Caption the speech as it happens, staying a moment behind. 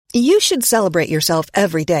You should celebrate yourself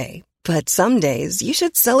every day, but some days you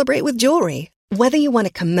should celebrate with jewelry. Whether you want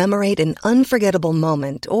to commemorate an unforgettable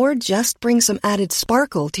moment or just bring some added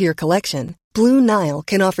sparkle to your collection, Blue Nile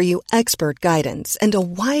can offer you expert guidance and a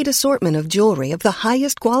wide assortment of jewelry of the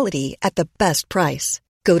highest quality at the best price.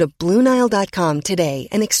 Go to BlueNile.com today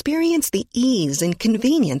and experience the ease and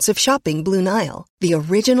convenience of shopping Blue Nile, the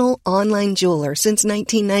original online jeweler since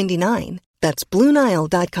 1999. That's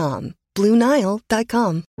BlueNile.com.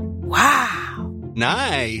 BlueNile.com. Wow.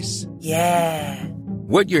 Nice. Yeah.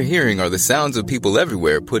 What you're hearing are the sounds of people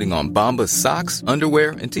everywhere putting on Bombas socks,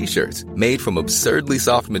 underwear, and T-shirts made from absurdly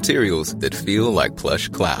soft materials that feel like plush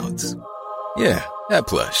clouds. Yeah, that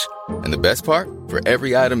plush. And the best part? For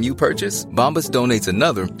every item you purchase, Bombas donates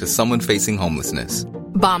another to someone facing homelessness.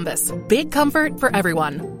 Bombas. Big comfort for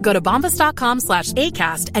everyone. Go to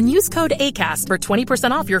bombas.com/ACAST and use code ACAST for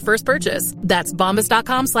 20% off your first purchase. That's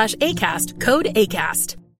bombas.com/ACAST. Code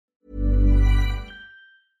ACAST.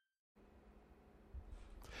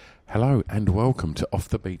 Hello and welcome to Off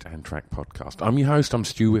the Beat and Track podcast. I'm your host, I'm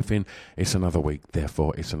Stu Whiffin. It's another week,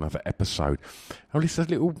 therefore it's another episode. Well, it's a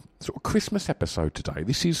little sort of Christmas episode today.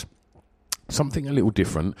 This is something a little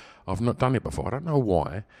different. I've not done it before, I don't know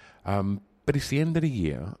why, but it's the end of the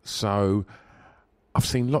year, so I've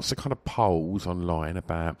seen lots of kind of polls online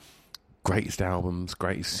about greatest albums,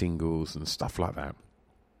 greatest singles and stuff like that.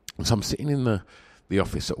 And so I'm sitting in the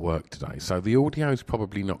office at work today, so the audio is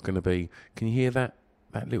probably not going to be, can you hear that?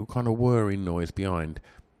 That little kind of whirring noise behind,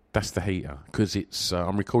 that's the heater, because it's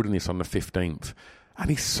I'm recording this on the 15th,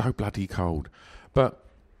 and it's so bloody cold. But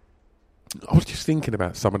I was just thinking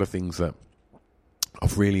about some of the things that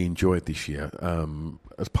I've really enjoyed this year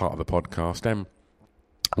as part of the podcast, and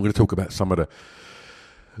I'm going to talk about some of the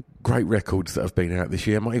great records that have been out this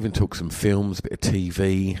year. I might even talk some films, a bit of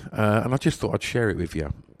TV, and I just thought I'd share it with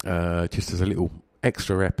you, just as a little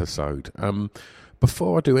extra episode.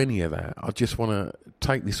 Before I do any of that, I just want to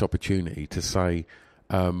take this opportunity to say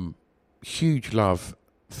huge love,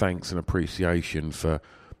 thanks and appreciation for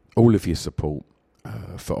all of your support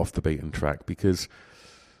for Off the Beaten Track, because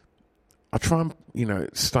I try and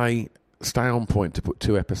stay on point to put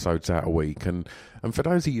 2 episodes out a week, and for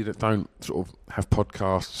those of you that don't sort of have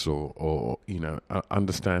podcasts or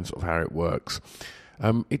understand sort of how it works.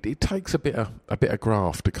 It takes a bit of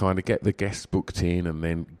graft to kind of get the guests booked in and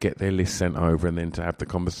then get their list sent over and then to have the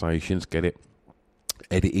conversations, get it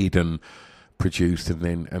edited and produced and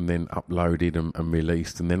then uploaded and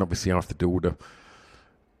released, and then obviously I have to do all the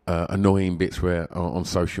annoying bits where on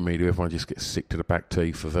social media everyone just gets sick to the back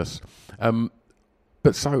teeth of us.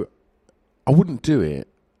 But so I wouldn't do it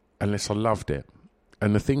unless I loved it,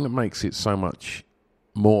 and the thing that makes it so much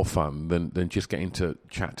more fun than just getting to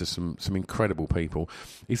chat to some incredible people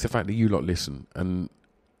is the fact that you lot listen. And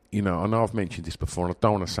I know I've mentioned this before and I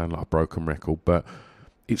don't want to sound like a broken record, but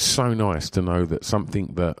it's so nice to know that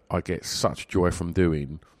something that I get such joy from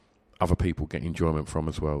doing, other people get enjoyment from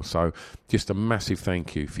as well. So just a massive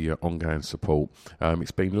thank you for your ongoing support.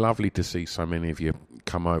 It's been lovely to see so many of you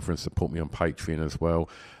come over and support me on Patreon as well.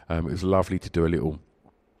 It was lovely to do a little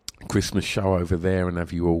Christmas show over there and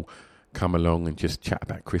have you all come along and just chat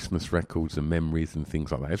about Christmas records and memories and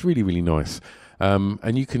things like that. It's really, really nice.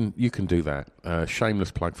 And you can do that.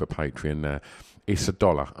 Shameless plug for Patreon. It's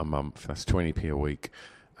 $1 a month. That's 20p a week.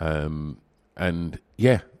 And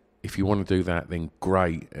yeah, if you want to do that, then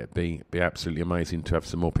great. It'd be absolutely amazing to have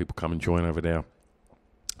some more people come and join over there.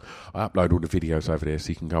 I upload all the videos over there, so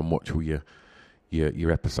you can go and watch all your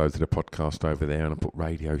episodes of the podcast over there, and I put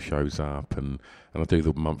radio shows up, and I do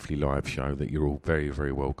the monthly live show that you're all very,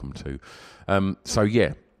 very welcome to. So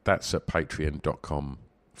yeah, that's at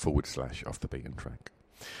patreon.com/Off the Beaten Track.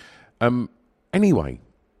 Anyway,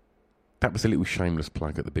 that was a little shameless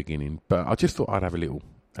plug at the beginning, but I just thought I'd have a little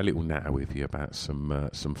natter with you about some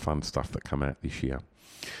fun stuff that come out this year.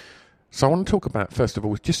 So I want to talk about, first of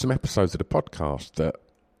all, just some episodes of the podcast that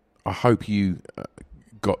I hope you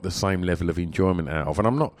got the same level of enjoyment out of. And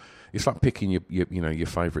I'm not, it's like picking your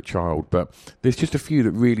favourite child, but there's just a few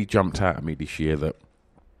that really jumped out at me this year that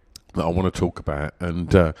I want to talk about.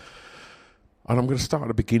 And I'm going to start at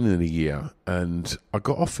the beginning of the year, and I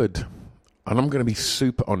got offered, and I'm going to be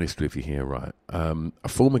super honest with you here, right? A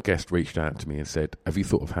former guest reached out to me and said, have you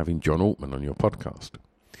thought of having John Altman on your podcast?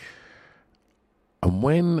 And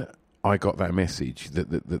when I got that message,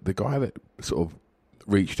 the guy that sort of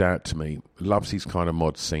reached out to me loves his kind of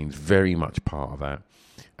mod scenes, very much part of that.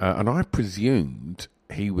 And I presumed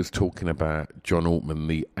he was talking about John Altman,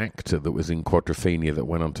 the actor that was in Quadrophenia that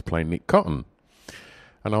went on to play Nick Cotton.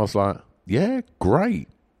 And I was like, yeah, great.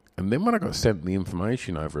 And then when I got sent the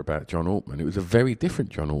information over about John Altman, it was a very different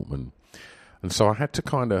John Altman. And so I had to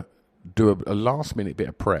kind of do a last-minute bit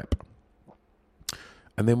of prep.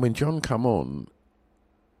 And then when John come on,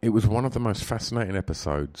 it was one of the most fascinating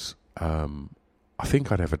episodes I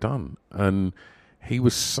think I'd ever done. And he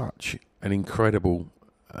was such an incredible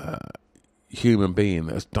human being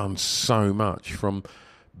that has done so much, from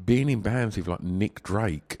being in bands with like Nick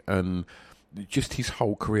Drake and just his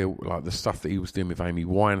whole career, like the stuff that he was doing with Amy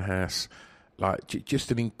Winehouse, like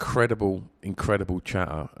just an incredible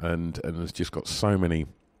chatter, and has just got so many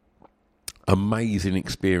amazing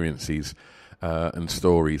experiences and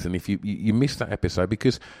stories. And if you miss that episode,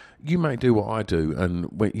 because you may do what I do, and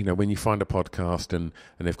when you find a podcast and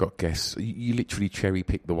they've got guests, you literally cherry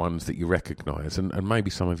pick the ones that you recognise, and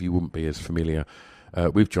maybe some of you wouldn't be as familiar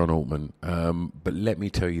with John Altman, but let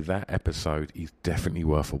me tell you, that episode is definitely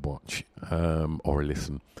worth a watch or a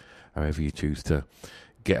listen, however you choose to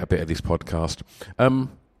get a bit of this podcast. And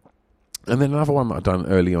then another one that I've done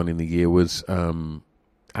early on in the year was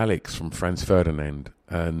Alex from Franz Ferdinand,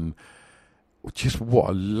 and just what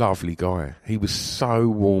a lovely guy. He was so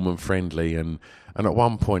warm and friendly, and at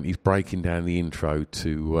one point he's breaking down the intro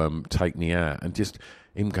to Take Me Out, and just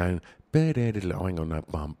him going, hang on, no,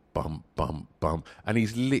 bump, bump, bump, bump, and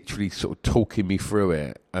he's literally sort of talking me through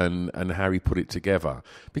it and how he put it together,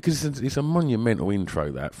 because it's a monumental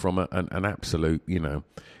intro, that, from an absolute,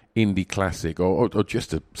 indie classic or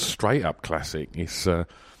just a straight up classic.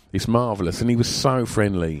 It's marvellous, and he was so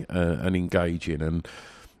friendly and engaging, and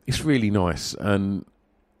it's really nice. And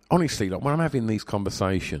honestly, like, when I'm having these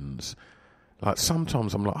conversations, like,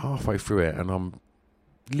 sometimes I'm like halfway through it and I'm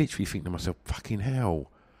literally thinking to myself, fucking hell,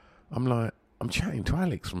 I'm chatting to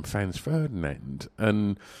Alex from Franz Ferdinand.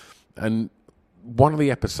 And one of the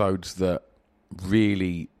episodes that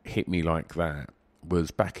really hit me like that was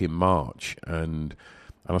back in March, and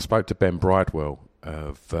I spoke to Ben Bridewell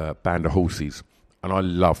of Band of Horses, and I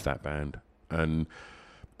love that band, and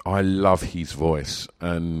I love his voice.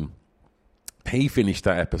 And he finished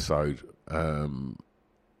that episode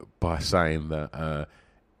by saying that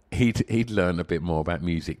he'd learned a bit more about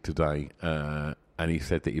music today, and he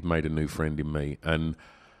said that he'd made a new friend in me. And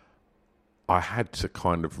I had to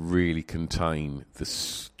kind of really contain the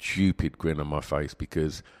stupid grin on my face,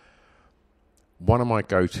 because one of my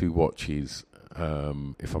go-to watches, if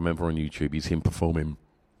I remember on YouTube, is him performing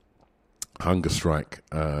Hunger Strike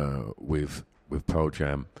with Pearl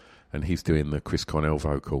Jam, and he's doing the Chris Cornell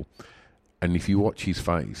vocal. And if you watch his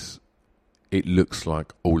face, it looks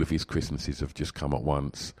like all of his Christmases have just come at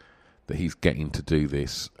once, that he's getting to do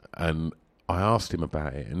this. And I asked him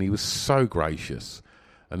about it, and he was so gracious,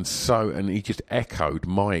 and he just echoed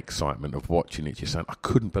my excitement of watching it, just saying, I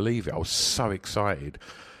couldn't believe it, I was so excited.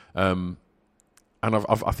 And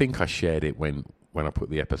I think I shared it when I put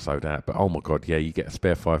the episode out, but oh my God, yeah, you get a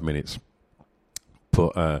spare 5 minutes,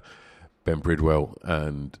 put Ben Bridwell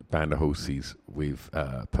and Band of Horses with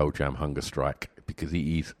Pearl Jam Hunger Strike, because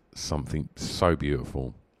he is something so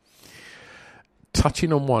beautiful.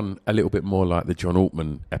 Touching on one a little bit more like the John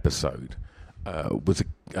Altman episode, was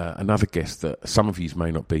another guest that some of you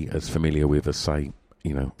may not be as familiar with as, say,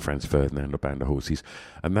 Franz Ferdinand or Band of Horses,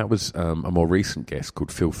 and that was a more recent guest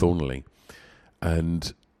called Phil Thornley.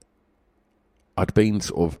 And I'd been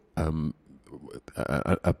sort of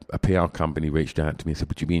a PR company reached out to me and said,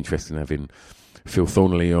 would you be interested in having Phil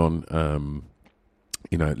Thornley on,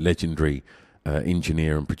 legendary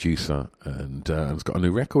engineer and producer, and has got a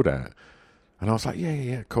new record out. And I was like,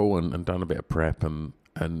 yeah, cool, and done a bit of prep, and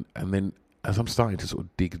then as I'm starting to sort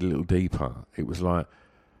of dig a little deeper, it was like,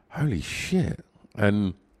 holy shit.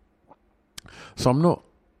 And so I'm not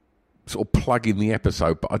sort of plugging the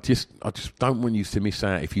episode, but I just don't want you to miss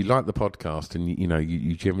out. If you like the podcast and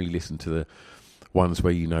you generally listen to the ones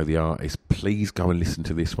where the artist, please go and listen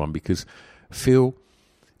to this one, because Phil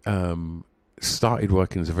started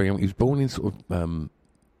working as a very young. He was born in sort of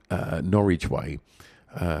Norwich way,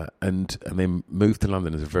 and then moved to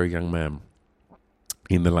London as a very young man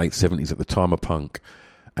in the late 70s at the time of punk,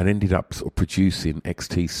 and ended up sort of producing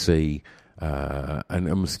XTC.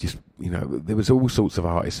 And was just, there was all sorts of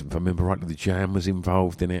artists. If I remember rightly, the Jam was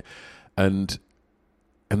involved in it, and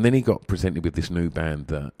then he got presented with this new band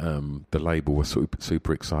that the label was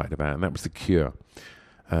super excited about, and that was The Cure.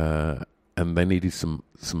 And they needed some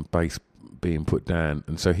bass being put down,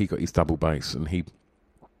 and so he got his double bass, and he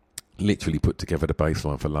literally put together the bass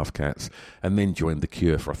line for Love Cats, and then joined The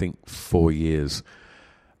Cure for I think 4 years.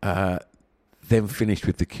 Then finished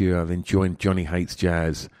with The Cure, then joined Johnny Hates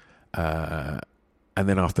Jazz. And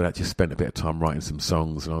then after that, just spent a bit of time writing some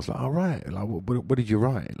songs. And I was like, all right, like, what did you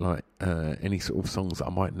write? Like, any sort of songs that I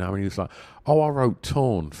might know? And he was like, I wrote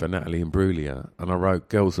Torn for Natalie Imbruglia, and I wrote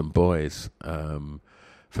Girls and Boys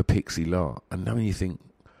for Pixie Lott, and then you think,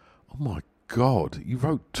 oh my God, you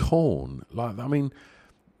wrote Torn. Like, I mean,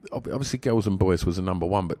 obviously Girls and Boys was a number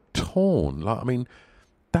one, but Torn, like, I mean,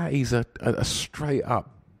 that is a straight up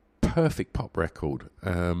perfect pop record.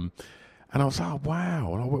 And I was like, oh,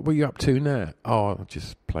 wow, what were you up to now? Oh, I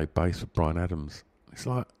just played bass with Bryan Adams. It's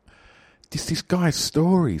like, this guy's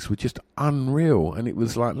stories were just unreal. And it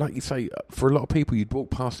was like you say, for a lot of people, you'd walk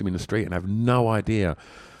past him in the street and have no idea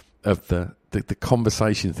of the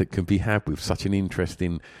conversations that can be had with such an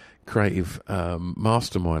interesting creative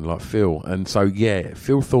mastermind like Phil. And so, yeah,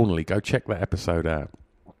 Phil Thornley, go check that episode out.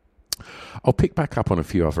 I'll pick back up on a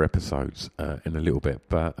few other episodes in a little bit,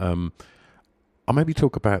 but I'll maybe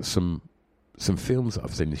talk about some films that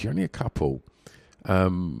I've seen this year, only a couple.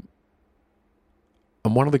 And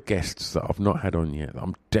one of the guests that I've not had on yet, that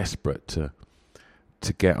I'm desperate to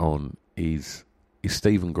get on, is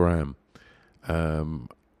Stephen Graham. I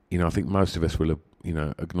think most of us will have,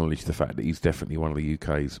 acknowledge the fact that he's definitely one of the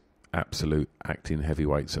UK's absolute acting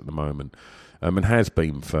heavyweights at the moment, and has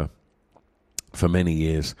been for many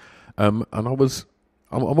years. And I'm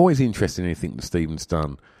always interested in anything that Stephen's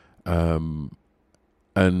done, and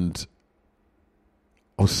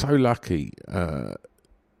I was so lucky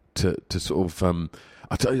to sort of.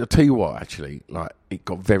 I'll tell you what, actually, like, it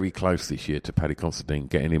got very close this year to Paddy Considine,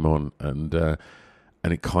 getting him on, and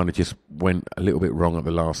it kind of just went a little bit wrong at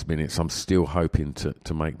the last minute. So I'm still hoping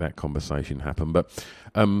to make that conversation happen. But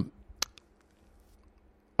I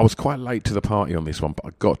was quite late to the party on this one, but I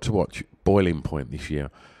got to watch Boiling Point this year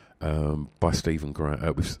by Stephen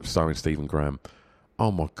Graham, starring Stephen Graham.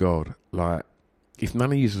 Oh my God! Like, if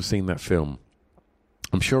none of you have seen that film,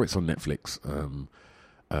 I'm sure it's on Netflix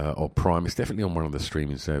or Prime. It's definitely on one of the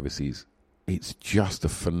streaming services. It's just a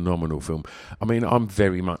phenomenal film. I mean, I'm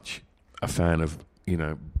very much a fan of,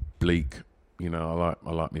 Bleak. I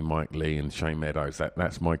like me Mike Leigh and Shane Meadows.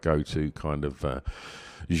 That's my go-to kind of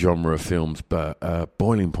genre of films. But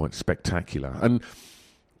Boiling Point, spectacular. And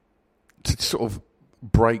to sort of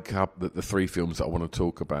break up the three films that I want to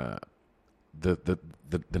talk about, the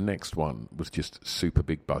next one was just super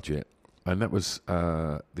big budget, and that was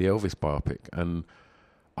the Elvis biopic, and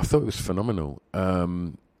I thought it was phenomenal.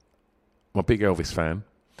 I'm a big Elvis fan,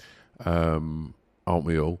 aren't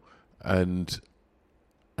we all? And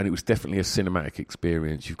it was definitely a cinematic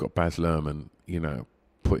experience. You've got Baz Luhrmann,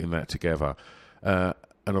 putting that together, and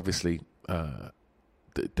obviously the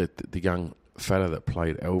young fella that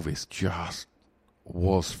played Elvis just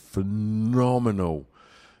was phenomenal,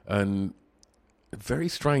 and very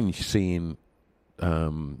strange seeing.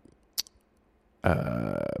 Oh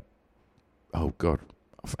God,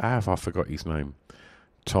 how have I forgot his name?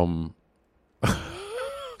 Tom.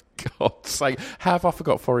 God's sake, how have I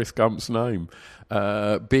forgot Forrest Gump's name?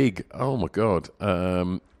 Big. Oh my God.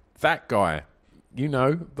 That guy,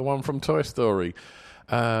 the one from Toy Story.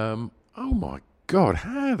 Oh my God,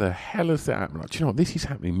 how the hell has that happened? Do you know what? This is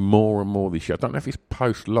happening more and more this year. I don't know if it's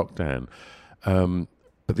post-lockdown,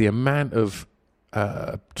 but the amount of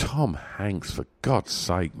Tom Hanks, for God's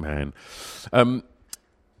sake, man.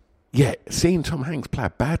 Yeah, seeing Tom Hanks play a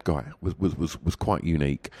bad guy was quite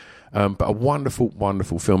unique, but a wonderful,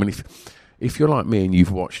 wonderful film. And if you're like me and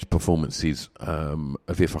you've watched performances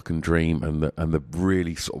of If I Can Dream and the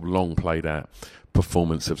really sort of long played out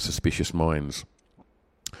performance of Suspicious Minds,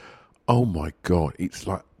 oh my God, it's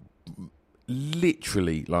like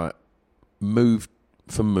literally like move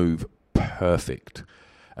for move perfect.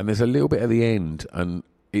 And there's a little bit at the end, and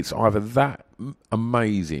it's either that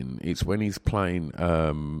amazing, it's when he's playing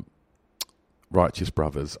Righteous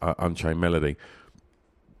Brothers, Unchained Melody,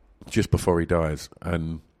 just before he dies,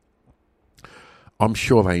 and I'm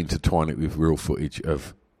sure they intertwine it with real footage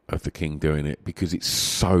of the King doing it, because it's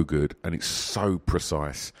so good and it's so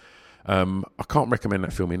precise. I can't recommend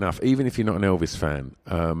that film enough, even if you're not an Elvis fan.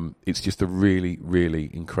 It's just a really, really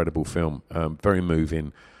incredible film, very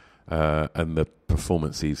moving, and the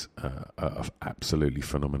performances are absolutely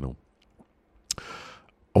phenomenal.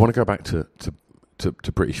 I want to go back to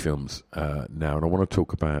British films now, and I want to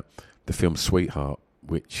talk about the film Sweetheart,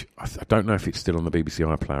 which I don't know if it's still on the BBC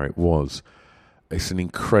iPlayer. It was. It's an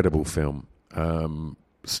incredible film,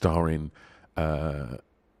 starring a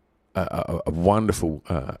wonderful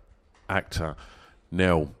actor,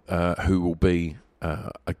 Nell, who will be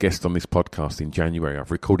a guest on this podcast in January.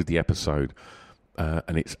 I've recorded the episode,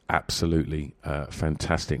 and it's absolutely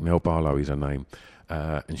fantastic. Nell Barlow is her name,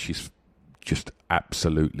 and she's just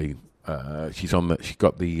absolutely. She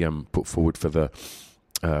got the put forward for the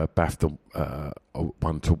BAFTA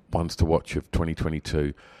ones to watch of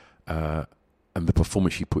 2022. and the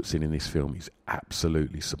performance she puts in this film is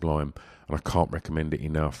absolutely sublime, and I can't recommend it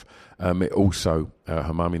enough. It also,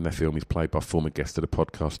 her mum in the film is played by former guest of the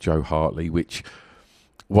podcast, Jo Hartley, which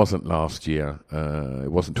wasn't last year.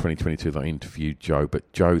 It wasn't 2022 that I interviewed Jo,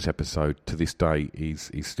 but Jo's episode to this day is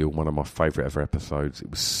still one of my favourite ever episodes. It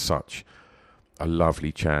was such a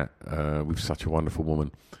lovely chat with such a wonderful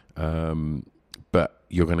woman. But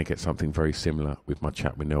you're going to get something very similar with my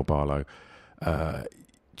chat with Nell Barlow.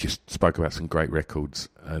 Just spoke about some great records,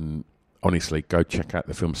 and honestly, go check out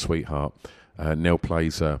the film Sweetheart. Nell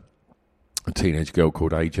plays a teenage girl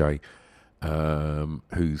called AJ,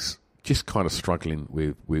 who's just kind of struggling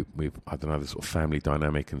with I don't know, the sort of family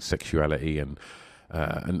dynamic and sexuality and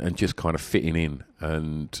just kind of fitting in,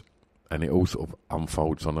 and it all sort of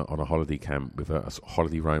unfolds on a holiday camp with a sort of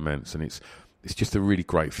holiday romance, and it's just a really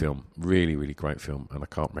great film, really, really great film, and I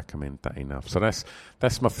can't recommend that enough. So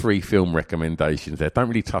that's my 3 film recommendations there. Don't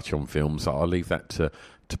really touch on films. I'll leave that to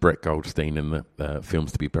Brett Goldstein and the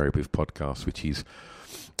Films to Be Buried With podcast, which is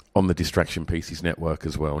on the Distraction Pieces network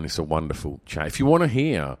as well, and it's a wonderful chat. If you want to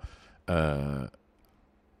hear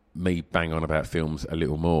me bang on about films a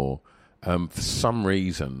little more, for some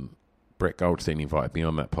reason Brett Goldstein invited me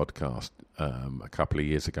on that podcast a couple of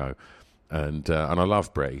years ago, and I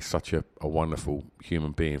love Brett. He's such a wonderful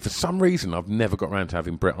human being. For some reason I've never got around to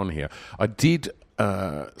having Brett on here. I did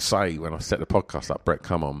say when I set the podcast up, Brett,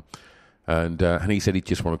 come on, and he said he'd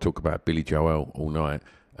just want to talk about Billy Joel all night,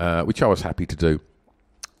 which I was happy to do,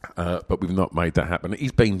 but we've not made that happen.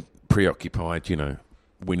 He's been preoccupied,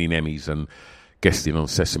 winning Emmys and guesting on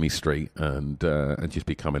Sesame Street and just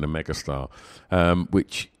becoming a megastar,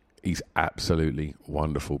 which is absolutely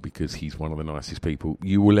wonderful because he's one of the nicest people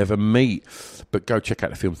you will ever meet. But go check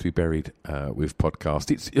out the Films to Be Buried with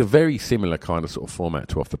podcast. It's a very similar kind of sort of format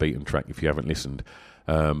to Off the Beaten Track if you haven't listened,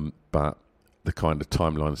 but the kind of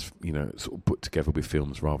timelines, sort of put together with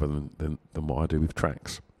films rather than what I do with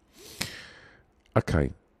tracks.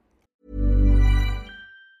 Okay.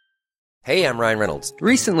 Hey, I'm Ryan Reynolds.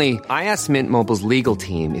 Recently, I asked Mint Mobile's legal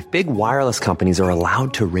team if big wireless companies are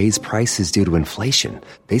allowed to raise prices due to inflation.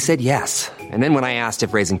 They said yes. And then when I asked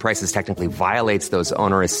if raising prices technically violates those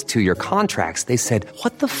onerous 2-year contracts, they said,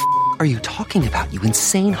 "What the f*** are you talking about, you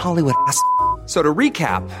insane Hollywood ass?" So to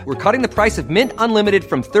recap, we're cutting the price of Mint Unlimited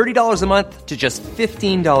from $30 a month to just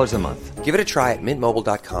 $15 a month. Give it a try at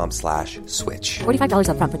mintmobile.com/switch. $45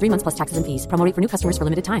 up front for 3 months plus taxes and fees. Promo rate for new customers for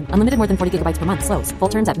limited time. Unlimited more than 40 gigabytes per month. Slows full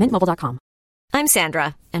terms at mintmobile.com. I'm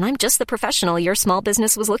Sandra, and I'm just the professional your small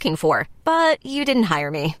business was looking for. But you didn't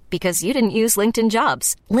hire me because you didn't use LinkedIn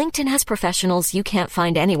Jobs. LinkedIn has professionals you can't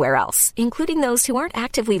find anywhere else, including those who aren't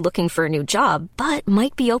actively looking for a new job, but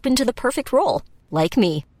might be open to the perfect role, like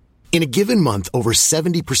me. In a given month, over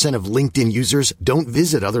 70% of LinkedIn users don't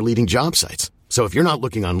visit other leading job sites. So if you're not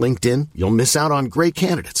looking on LinkedIn, you'll miss out on great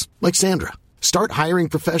candidates like Sandra. Start hiring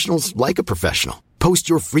professionals like a professional. Post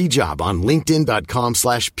your free job on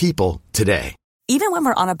linkedin.com/people today. Even when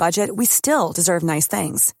we're on a budget, we still deserve nice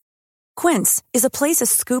things. Quince is a place to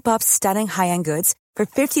scoop up stunning high-end goods for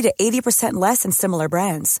 50 to 80% less than similar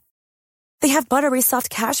brands. They have buttery soft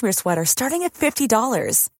cashmere sweaters starting at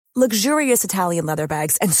 $50, luxurious Italian leather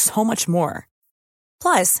bags, and so much more.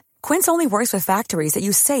 Plus, Quince only works with factories that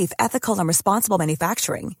use safe, ethical, and responsible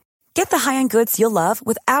manufacturing. Get the high-end goods you'll love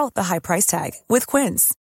without the high price tag with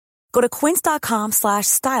Quince. Go to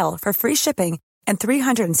quince.com/style for free shipping and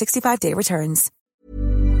 365-day returns.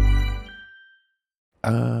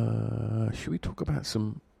 Should we talk about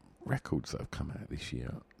some records that have come out this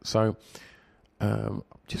year? So,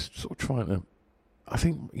 just sort of trying to, I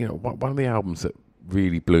think, one of the albums that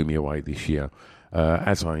really blew me away this year,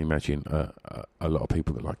 as I imagine a lot of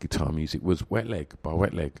people that like guitar music, was Wet Leg by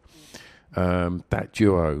Wet Leg. That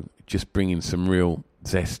duo just bringing some real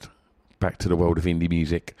zest back to the world of indie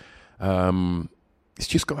music. It's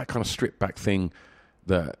just got that kind of stripped back thing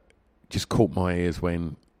that just caught my ears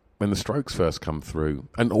when the Strokes first come through.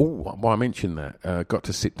 And why I mentioned that, got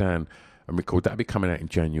to sit down and record. That'll be coming out in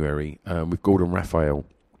January with Gordon Raphael,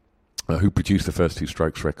 who produced the first 2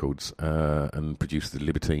 Strokes records and produced the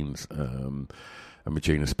Libertines and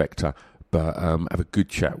Regina Spektor. But have a good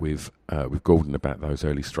chat with Gordon about those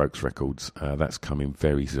early Strokes records. That's coming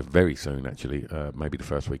very, very soon, actually, maybe the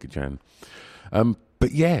first week of Jan.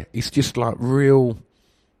 But yeah, it's just like real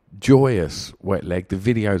joyous Wet Leg. The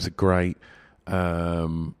videos are great.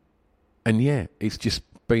 And yeah, it's just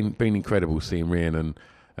been incredible seeing Rhian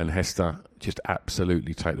and Hester just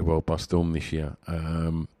absolutely take the world by storm this year.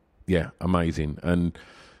 Yeah, amazing. And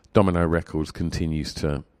Domino Records continues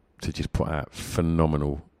to just put out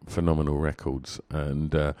phenomenal records.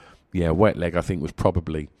 And yeah, Wet Leg I think was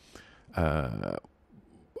probably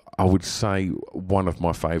I would say one of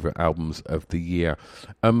my favourite albums of the year.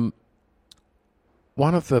 One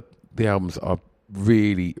of the albums I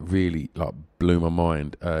really, really blew my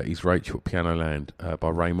mind is Rachel at Piano Land by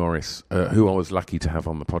Ray Morris, who I was lucky to have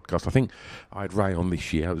on the podcast. I think I had Ray on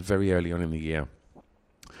this year. It was very early on in the year.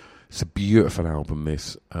 It's a beautiful album,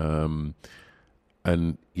 this, and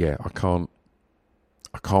yeah, I can't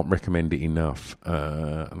recommend it enough.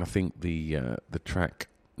 And I think the track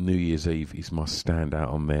New Year's Eve is my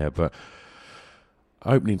standout on there. But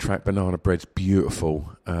opening track Banana Bread's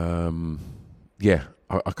beautiful. Yeah,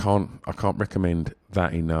 I can't recommend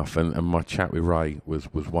that enough. And my chat with Ray was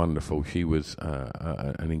wonderful. She was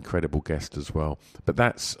an incredible guest as well. But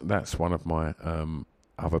that's one of my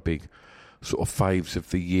other big sort of faves of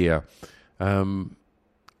the year. And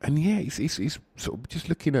yeah, it's sort of just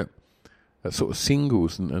looking at sort of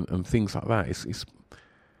singles and things like that. It's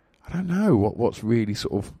I don't know what's really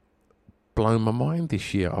sort of blown my mind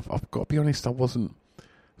this year. I've got to be honest, I wasn't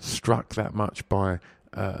struck that much by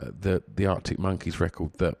the Arctic Monkeys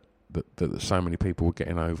record that so many people were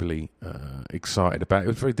getting overly excited about. It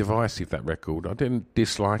was very divisive, that record. I didn't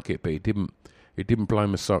dislike it, but it didn't blow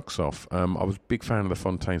my socks off. I was a big fan of the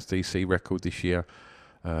Fontaines DC record this year.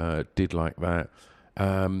 Did like that.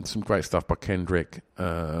 Some great stuff by Kendrick.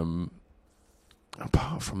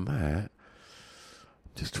 Apart from that,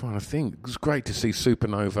 just trying to think. It was great to see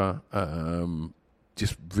Supernova.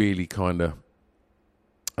 Just really kind of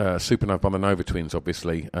Supernova by the Nova Twins,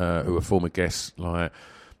 obviously, who are former guests. Like,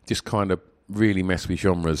 just kind of really mess with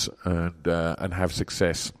genres and have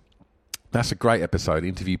success. That's a great episode.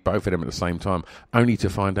 Interviewed both of them at the same time, only to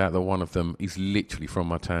find out that one of them is literally from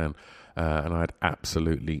my town, and I had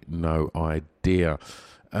absolutely no idea.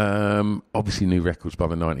 Obviously, new records by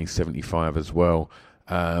the 1975 as well.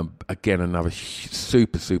 Again, another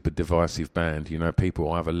super divisive band. You know,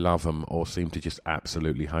 people either love them or seem to just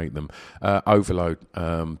absolutely hate them. Overload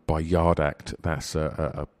by Yard Act. That's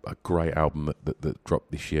a great album that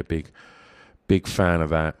dropped this year. Big fan of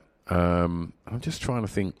that. I'm just trying to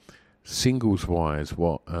think, singles wise,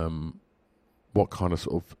 what kind of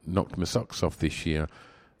sort of knocked my socks off this year.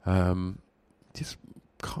 Just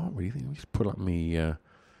can't really think. I'll just put up me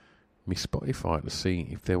Spotify to see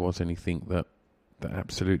if there was anything that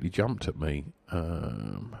absolutely jumped at me.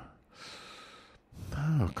 No,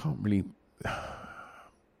 I can't really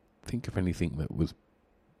think of anything that was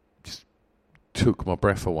just took my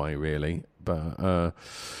breath away, really. But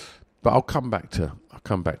I'll come back to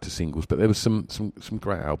singles. But there was some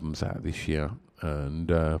great albums out this year,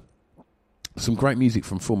 and some great music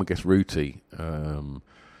from former guest Ruti.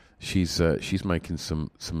 She's making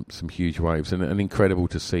some huge waves, and incredible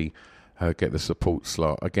to see her get the support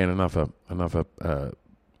slot again. Another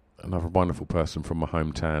wonderful person from my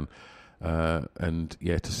hometown, and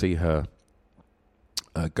yeah, to see her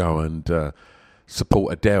go and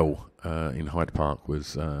support Adele in Hyde Park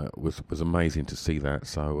was amazing to see that.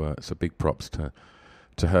 So big props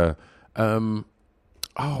to her.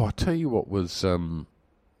 I'll tell you what was one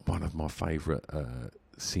of my favourite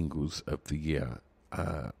singles of the year.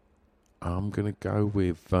 I'm going to go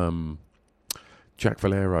with Jack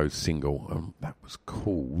Valero's single. That was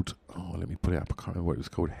called... let me put it up. I can't remember what it was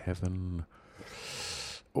called. Heaven...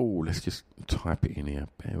 let's just type it in here.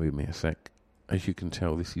 Bear with me a sec. As you can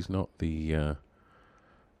tell, this is not the... where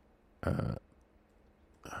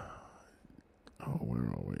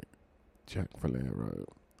are we? Jack Valero.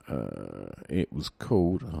 It was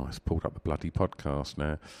called... it's pulled up the bloody podcast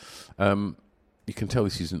now. You can tell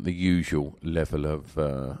this isn't the usual level of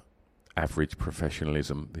average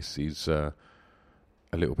professionalism. This is a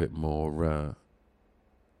little bit more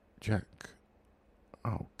Jack.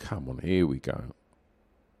 Oh, come on, here we go.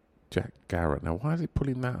 Jack Garrett. Now, why is it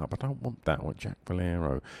pulling that up? I don't want that one. Jack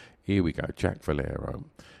Valero. Here we go, Jack Valero.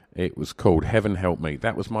 It was called Heaven Help Me.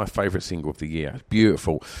 That was my favourite single of the year. It's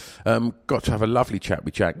beautiful. Got to have a lovely chat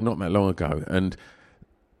with Jack not that long ago, and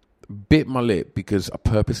bit my lip because I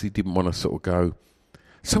purposely didn't want to sort of go,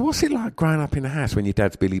 so what's it like growing up in a house when your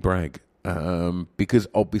dad's Billy Bragg? Because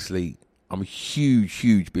obviously I'm a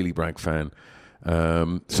huge Billy Bragg fan.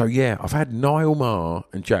 So yeah, I've had Niall Marr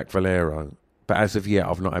and Jack Valero, but as of yet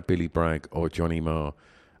I've not had Billy Bragg or Johnny Marr.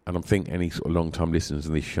 And I think any sort of long-time listeners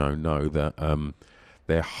of this show know that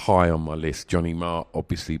they're high on my list. Johnny Marr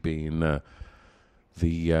obviously being the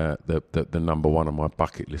number one on my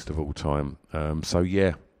bucket list of all time. So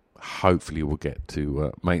yeah, hopefully we'll get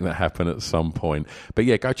to make that happen at some point. But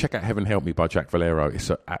yeah, go check out Heaven Help Me by Jack Valero. It's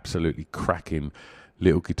an absolutely cracking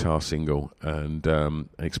little guitar single, and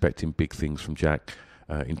expecting big things from Jack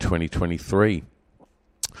in 2023.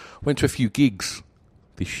 Went to a few gigs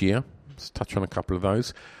this year. Let's touch on a couple of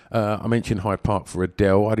those. I mentioned Hyde Park for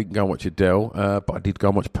Adele. I didn't go and watch Adele, but I did go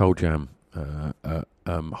and watch Pearl Jam at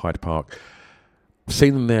Hyde Park. I've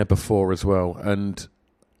seen them there before as well, and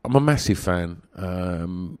I'm a massive fan.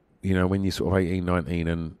 When you're sort of 18, 19,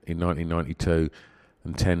 and in 1992,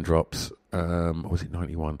 and 10 drops, or was it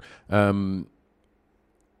 91?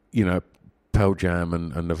 Pearl Jam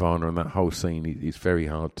and Nirvana and that whole scene is very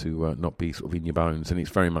hard to not be sort of in your bones, and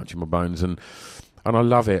it's very much in my bones, and I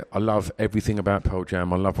love it. I love everything about Pearl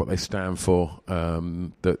Jam. I love what they stand for.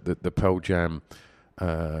 The Pearl Jam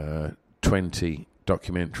 20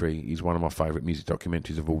 documentary is one of my favourite music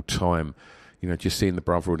documentaries of all time. Just seeing the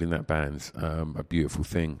brotherhood in that band's a beautiful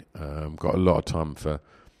thing. Got a lot of time for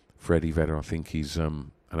Eddie Vedder. I think he's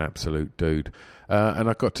an absolute dude. And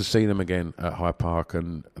I got to see them again at Hyde Park,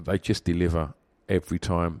 and they just deliver every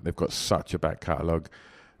time. They've got such a back catalogue,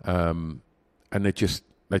 and they just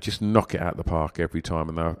knock it out of the park every time,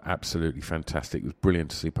 and they're absolutely fantastic. It was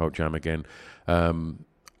brilliant to see Pearl Jam again.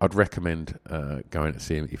 I'd recommend going to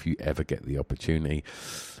see them if you ever get the opportunity.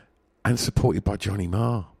 And supported by Johnny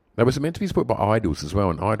Marr. They were meant to be supported by Idols as well,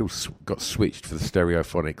 and Idols got switched for the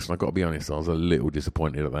Stereophonics, and I've got to be honest, I was a little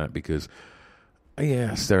disappointed at that because,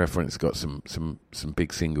 yeah, Stereophonics got some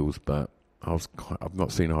big singles, but I've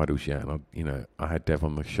not seen Idols yet, and I had Dev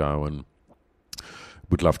on the show, and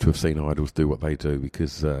would love to have seen Idols do what they do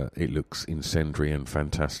because it looks incendiary and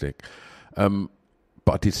fantastic. But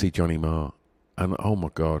I did see Johnny Marr, and oh my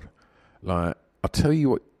God, I'll tell you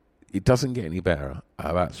what, it doesn't get any better.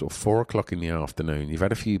 About sort of 4 o'clock in the afternoon, you've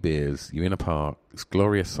had a few beers, you're in a park, it's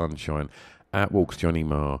glorious sunshine, out walks Johnny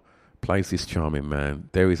Marr, plays this charming man,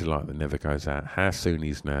 there is a light that never goes out, how soon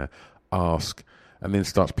is now, ask, and then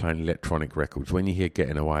starts playing electronic records. When you hear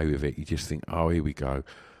Getting Away With It, you just think, oh, here we go.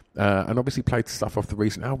 And obviously played stuff off the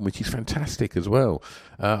recent album, which is fantastic as well.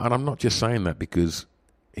 And I'm not just saying that because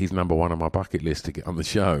he's number one on my bucket list to get on the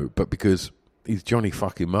show, but because he's Johnny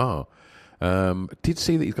fucking Marr. Did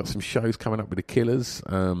see that he's got some shows coming up with the Killers.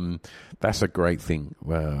 That's a great thing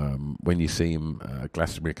when you see him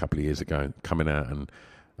Glastonbury a couple of years ago coming out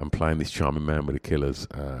and playing this charming man with the Killers.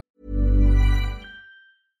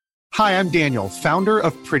 Hi, I'm Daniel, founder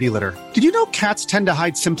of Pretty Litter. Did you know cats tend to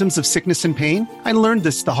hide symptoms of sickness and pain? I learned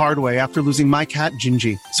this the hard way after losing my cat,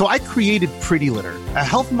 Gingy. So I created Pretty Litter, a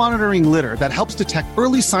health monitoring litter that helps detect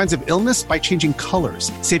early signs of illness by changing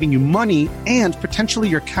colors, saving you money and potentially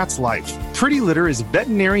your cat's life. Pretty Litter is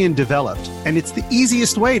veterinarian developed, and it's the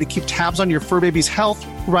easiest way to keep tabs on your fur baby's health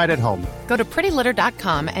right at home. Go to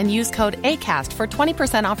prettylitter.com and use code ACAST for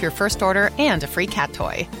 20% off your first order and a free cat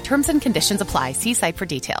toy. Terms and conditions apply. See site for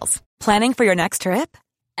details. Planning for your next trip?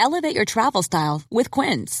 Elevate your travel style with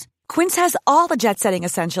Quince. Quince has all the jet-setting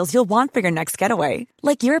essentials you'll want for your next getaway,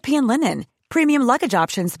 like European linen, premium luggage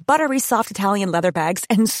options, buttery soft Italian leather bags,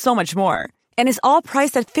 and so much more. And is all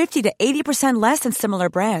priced at 50 to 80% less than similar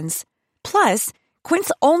brands. Plus, Quince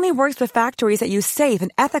only works with factories that use safe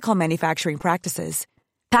and ethical manufacturing practices.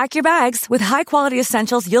 Pack your bags with high-quality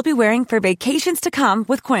essentials you'll be wearing for vacations to come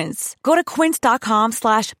with Quince. Go to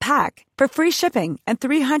quince.com/pack for free shipping and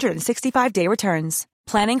 365-day returns.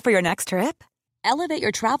 Planning for your next trip? Elevate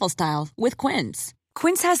your travel style with Quince.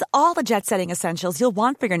 Quince has all the jet-setting essentials you'll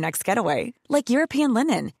want for your next getaway, like European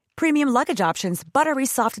linen, premium luggage options, buttery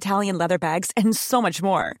soft Italian leather bags, and so much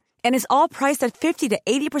more. And is all priced at 50 to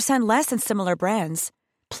 80% less than similar brands.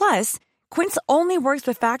 Plus, Quince only works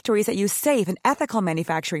with factories that use safe and ethical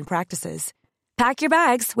manufacturing practices. Pack your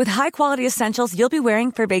bags with high-quality essentials you'll be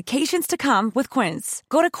wearing for vacations to come with Quince.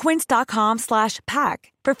 Go to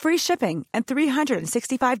quince.com/pack for free shipping and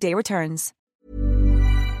 365-day returns.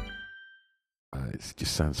 It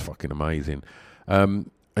just sounds fucking amazing. And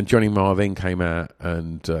Johnny Marr then came out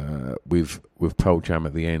and with Pearl Jam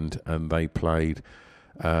at the end, and they played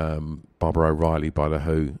Barbara O'Reilly by The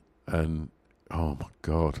Who, and oh my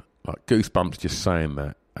God, like goosebumps just saying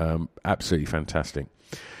that. Absolutely fantastic.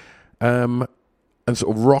 And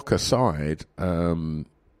sort of rock aside, I've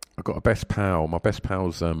got a best pal. My best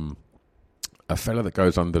pal's a fella that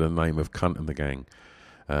goes under the name of Cunt and the Gang.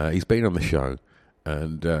 He's been on the show,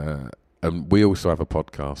 and we also have a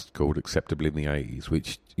podcast called Acceptable in the 80s,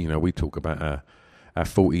 which, we talk about our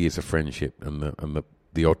 40 years of friendship and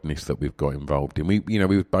the oddness that we've got involved in. We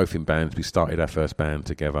were both in bands. We started our first band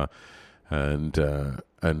together, and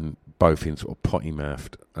both in sort of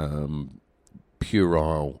potty-mouthed,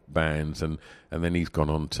 puerile bands, and then he's gone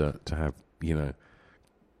on to have,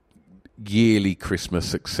 yearly Christmas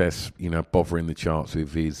success, bothering the charts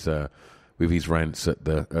with his rants at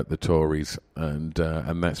the Tories, and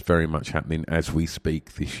that's very much happening as we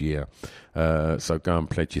speak this year. So go and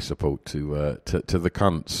pledge your support to the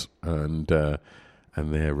cunts,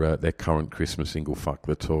 and their current Christmas single "Fuck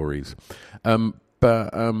the Tories."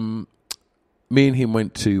 But me and him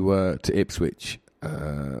went to Ipswich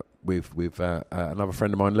with another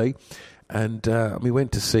friend of mine, Lee, and we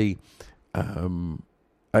went to see.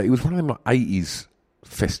 It was one of them like 80s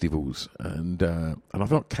festivals, and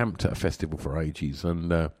I've not camped at a festival for ages,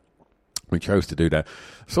 and we chose to do that.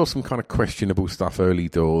 Saw some kind of questionable stuff early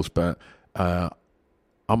doors, but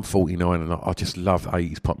I'm 49 and I just love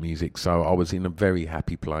 80s pop music, so I was in a very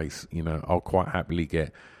happy place. You know, I'll quite happily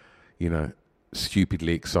get, you know,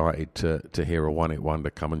 stupidly excited to hear a one-hit wonder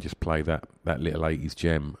come and just play that little 80s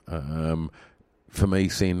gem. For me,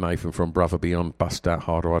 seeing Nathan from Brother Beyond bust out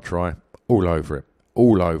Harder I Try, all over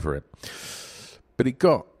it. But it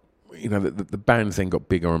got, you know, the bands then got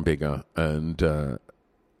bigger and bigger, and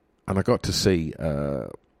I got to see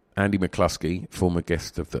Andy McCluskey, former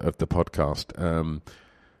guest of the podcast,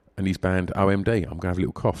 and his band OMD. I'm going to have a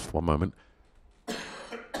little cough. One moment.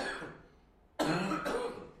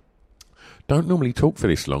 Don't normally talk for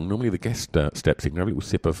this long. Normally the guest steps in. Have a little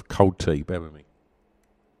sip of cold tea. Bear with me.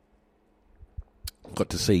 Got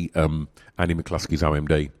to see Andy McCluskey's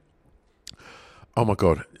OMD. Oh my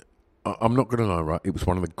God. I'm not going to lie, right? It was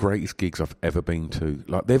one of the greatest gigs I've ever been to.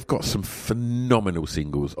 Like, they've got some phenomenal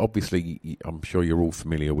singles. Obviously, I'm sure you're all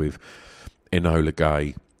familiar with Enola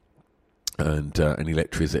Gay and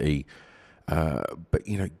Electricity. But,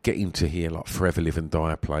 you know, getting to hear like Forever Live and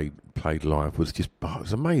Die played live was just, it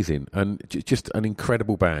was amazing. And just an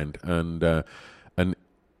incredible band. And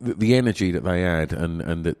the energy that they had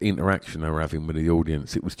and the interaction they were having with the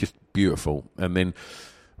audience, it was just beautiful. And then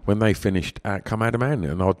when they finished, out come Adam Ant,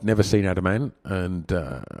 and I'd never seen Adam Ant,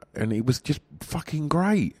 and it was just fucking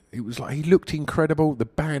great. It was like, he looked incredible, the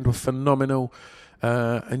band were phenomenal,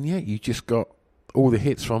 and yeah, you just got all the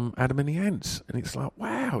hits from Adam and the Ants, and it's like,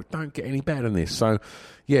 wow, don't get any better than this. So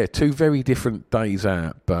yeah, two very different days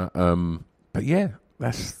out, but yeah,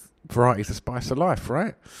 that's variety's the spice of life,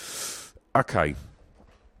 right? Okay,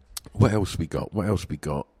 what else we got?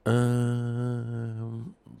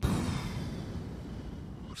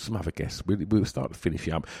 Some other guests. We'll start to finish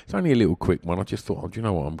it up. It's only a little quick one. I just thought, do you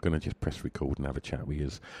know what? I'm going to just press record and have a chat with you.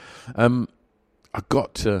 I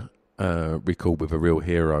got to record with a real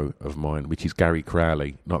hero of mine, which is Gary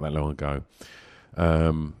Crowley, not that long ago.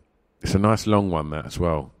 It's a nice long one, that as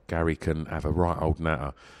well. Gary can have a right old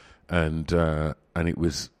natter. And it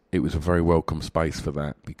was a very welcome space for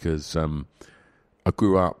that, because I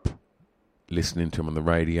grew up listening to him on the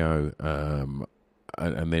radio,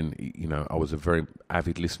 and then, you know, I was a very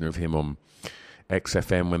avid listener of him on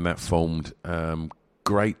XFM when that formed.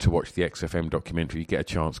 Great to watch the XFM documentary. You get a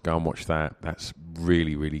chance, go and watch that. That's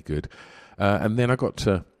really, really good. And then I got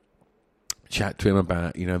to chat to him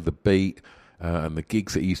about, you know, the beat and the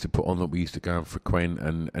gigs that he used to put on that we used to go and frequent,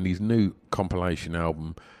 and his new compilation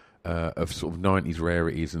album of sort of 90s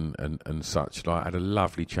rarities and such. Like, I had a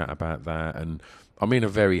lovely chat about that, and I'm in a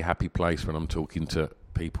very happy place when I'm talking to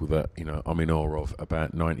people that, you know, I'm in awe of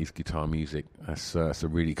about 90s guitar music. That's a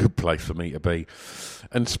really good place for me to be.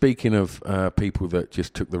 And speaking of people that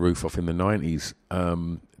just took the roof off in the 90s,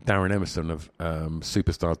 Darren Emerson of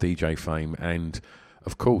Superstar DJ fame, and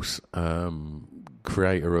of course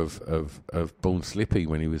creator of Born Slippy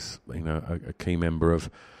when he was, you know, a key member of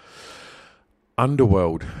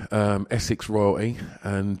Underworld, Essex royalty,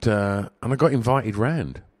 and I got invited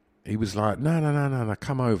round. He was like, no,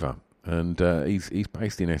 come over. And he's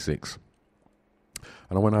based in Essex.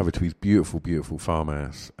 And I went over to his beautiful, beautiful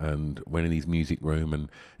farmhouse and went in his music room, and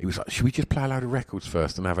he was like, should we just play a load of records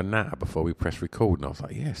first and have a natter before we press record? And I was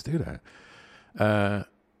like, yes, do that.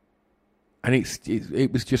 And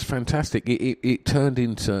it was just fantastic. It turned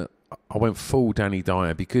into, I went full Danny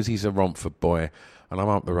Dyer, because he's a Romford boy and I'm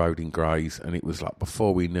up the road in Grays, and it was like,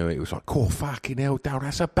 before we knew it, it was like, oh, fucking hell, Dale,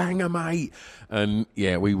 that's a banger, mate. And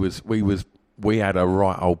yeah, we had a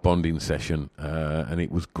right old bonding session, and it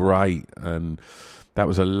was great, and that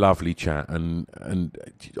was a lovely chat, and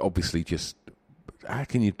obviously, just how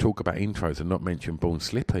can you talk about intros and not mention Born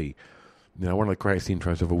Slippy? You know, one of the greatest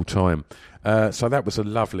intros of all time. So that was a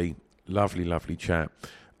lovely, lovely, lovely chat.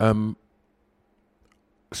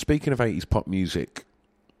 Speaking of 80s pop music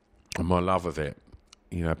and my love of it,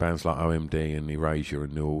 you know, bands like OMD and Erasure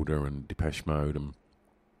and New Order and Depeche Mode and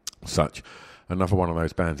such. Another one of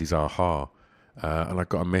those bands is A-ha. And I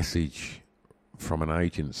got a message from an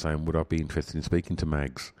agent saying, would I be interested in speaking to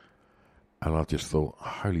Mags? And I just thought,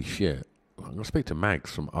 holy shit, I'm going to speak to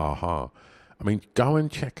Mags from A-ha. I mean, go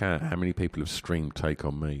and check out how many people have streamed Take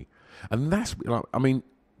On Me. And that's, like, I mean,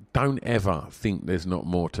 don't ever think there's not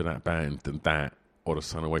more to that band than that, or The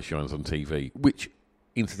Sun Always Shines on TV, which,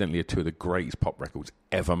 incidentally, are two of the greatest pop records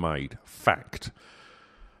ever made. Fact.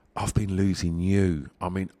 I've Been Losing You. I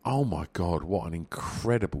mean, oh my God, what an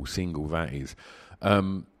incredible single that is.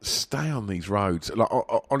 Stay on These Roads. Like,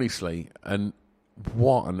 honestly, and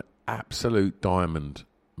what an absolute diamond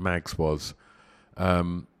Mags was.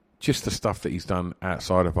 Just the stuff that he's done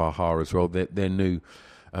outside of Aha as well. Their new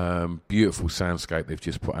beautiful soundscape they've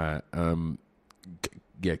just put out.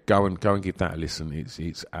 Go and give that a listen.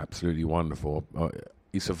 It's absolutely wonderful.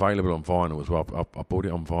 It's available on vinyl as well. I bought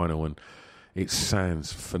it on vinyl and it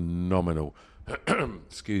sounds phenomenal.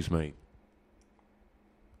 Excuse me.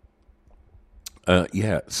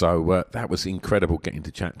 So that was incredible getting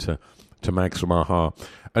to chat to Mags from Aha.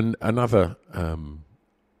 And another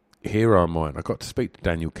hero of mine, I got to speak to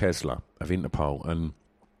Daniel Kessler of Interpol, and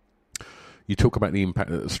you talk about the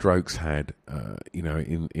impact that the Strokes had, in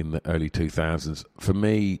the early 2000s. For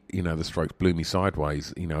me, the Strokes blew me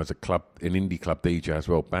sideways, as an indie club DJ as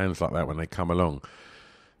well. Bands like that, when they come along,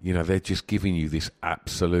 they're just giving you this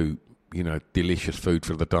absolute, delicious food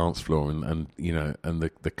for the dance floor, and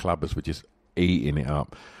the clubbers were just eating it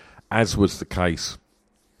up, as was the case.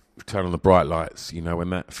 Turn on the Bright Lights,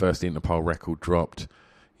 when that first Interpol record dropped,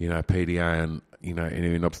 PDA and,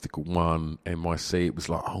 in Obstacle 1, NYC, it was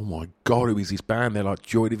like, oh my God, who is this band? They're like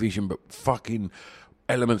Joy Division, but fucking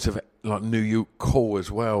elements of like New York core as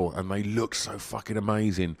well, and they look so fucking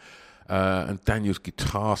amazing. And Daniel's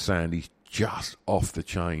guitar sound is just off the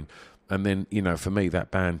chain. And then, for me, that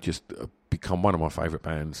band just become one of my favourite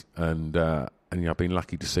bands, and I've been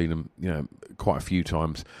lucky to see them, quite a few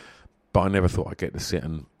times, but I never thought I'd get to sit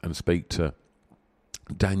and speak to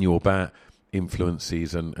Daniel about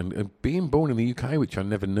influences and being born in the UK, which I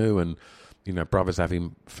never knew, and brothers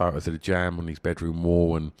having photos of the Jam on his bedroom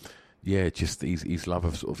wall, and just his love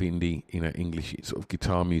of sort of indie, English sort of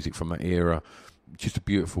guitar music from that era. Just a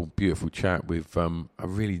beautiful chat with a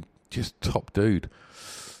really just top dude.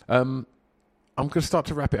 I'm going to start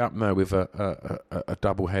to wrap it up now with a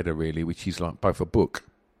double header, really, which is like both a book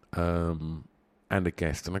and a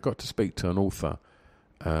guest, and I got to speak to an author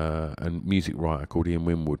and music writer called Ian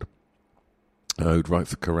Winwood, who wrote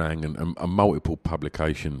for Kerrang and multiple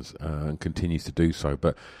publications and continues to do so.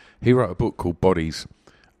 But he wrote a book called Bodies,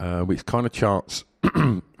 which kind of charts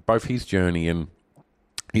both his journey and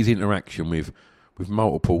his interaction with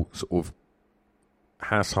multiple sort of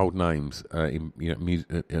household names in music,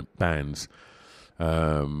 bands,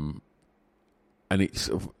 and it's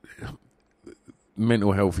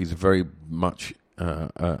mental health is very much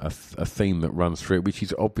a theme that runs through it, which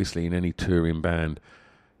is obviously in any touring band.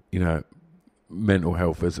 Mental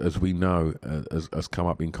health, as we know, has come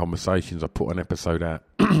up in conversations. I put an episode out,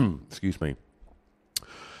 excuse me,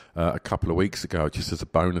 a couple of weeks ago, just as a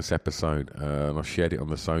bonus episode, and I shared it on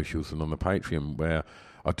the socials and on the Patreon, where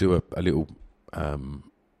I do a little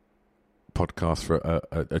podcast for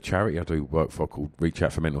a charity I do work for called Reach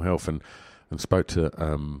Out for Mental Health, and spoke to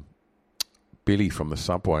Billy from the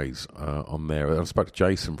Subways on there. I spoke to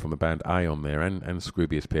Jason from the band A on there, and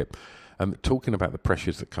Scroobius Pip. And talking about the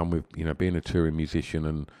pressures that come with, being a touring musician,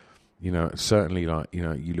 and, certainly like,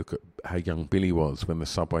 you look at how young Billy was when the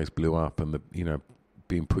Subways blew up, and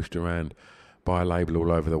being pushed around by a label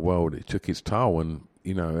all over the world. It took its toll, and,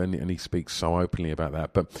 and he speaks so openly about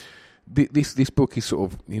that. But this book is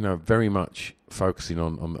sort of, very much focusing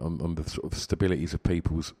on the sort of stabilities of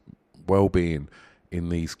people's well-being in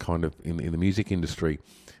these kind of, in the music industry.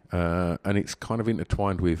 And it's kind of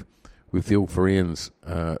intertwined with the author Ian's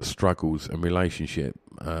struggles and relationship,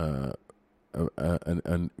 and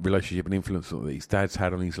relationship and influence that his dad's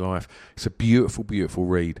had on his life. It's a beautiful, beautiful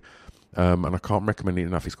read, and I can't recommend it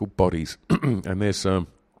enough. It's called Bodies, and there's a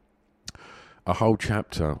whole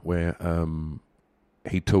chapter where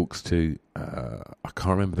he talks to I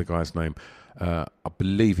can't remember the guy's name. I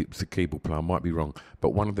believe it was the keyboard player. I might be wrong, but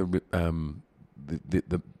one of the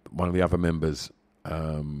one of the other members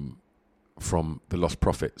from the Lost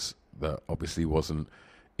Prophets. That obviously wasn't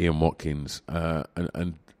Ian Watkins,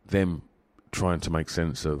 and them trying to make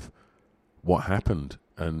sense of what happened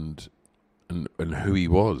and who he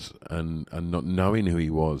was, and not knowing who he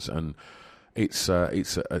was, and it's a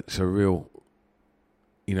real,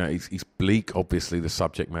 it's bleak. Obviously, the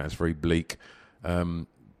subject matter is very bleak,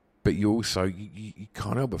 but you also you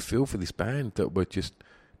can't help but feel for this band that were just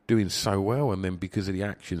doing so well, and then because of the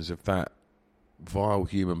actions of that vile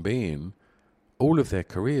human being, all of their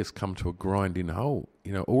careers come to a grinding halt.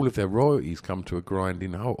 All of their royalties come to a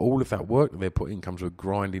grinding halt. All of that work that they're putting in comes to a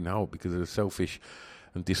grinding halt because of the selfish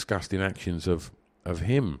and disgusting actions of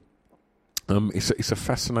him. It's a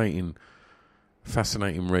fascinating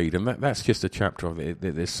read, and that's just a chapter of it.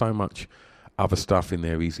 There's so much other stuff in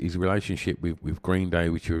there. His relationship with Green Day,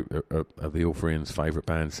 which are the All Friends' favourite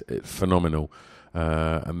bands, it's phenomenal.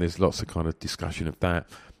 And there's lots of kind of discussion of that.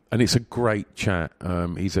 And it's a great chat.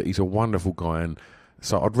 He's a wonderful guy, and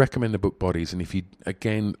so I'd recommend the book Bodies. And if you,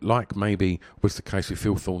 again, like maybe was the case with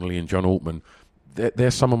Phil Thornley and John Altman,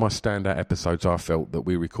 they're some of my standout episodes I felt that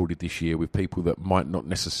we recorded this year with people that might not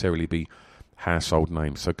necessarily be household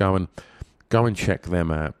names. So go and check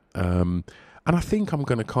them out. And I think I'm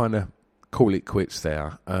going to kind of call it quits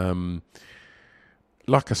there.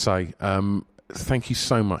 Like I say, thank you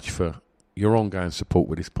so much for your ongoing support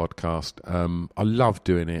with this podcast. I love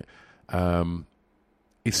doing it.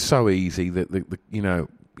 It's so easy that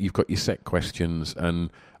you've got your set questions, and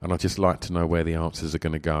I just like to know where the answers are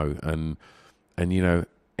going to go. And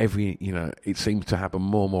it seems to happen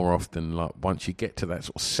more often. Like once you get to that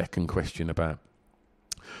sort of second question about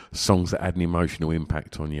songs that had an emotional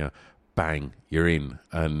impact on you, bang, you're in,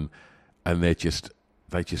 and they just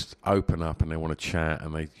open up and they want to chat,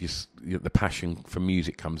 and the passion for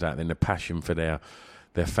music comes out, then the passion for their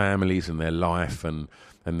families and their life and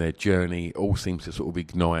their journey all seems to sort of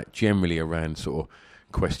ignite generally around sort of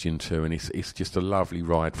question 2, and it's just a lovely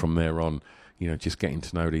ride from there on. Just getting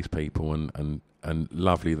to know these people and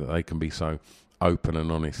lovely that they can be so open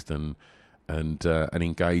and honest and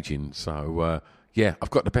engaging. So I've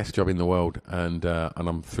got the best job in the world, and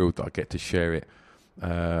I'm thrilled that I get to share it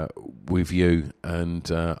with you,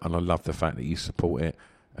 and I love the fact that you support it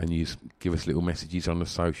and you give us little messages on the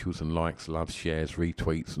socials and likes, loves, shares,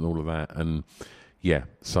 retweets, and all of that. And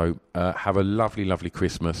so have a lovely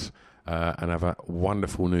Christmas and have a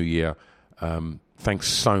wonderful New Year. Thanks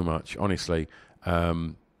so much, honestly.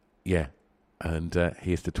 And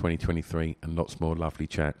here's to 2023 and lots more lovely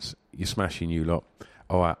chats. You're smashing, you lot.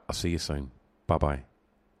 All right, I'll see you soon. Bye-bye.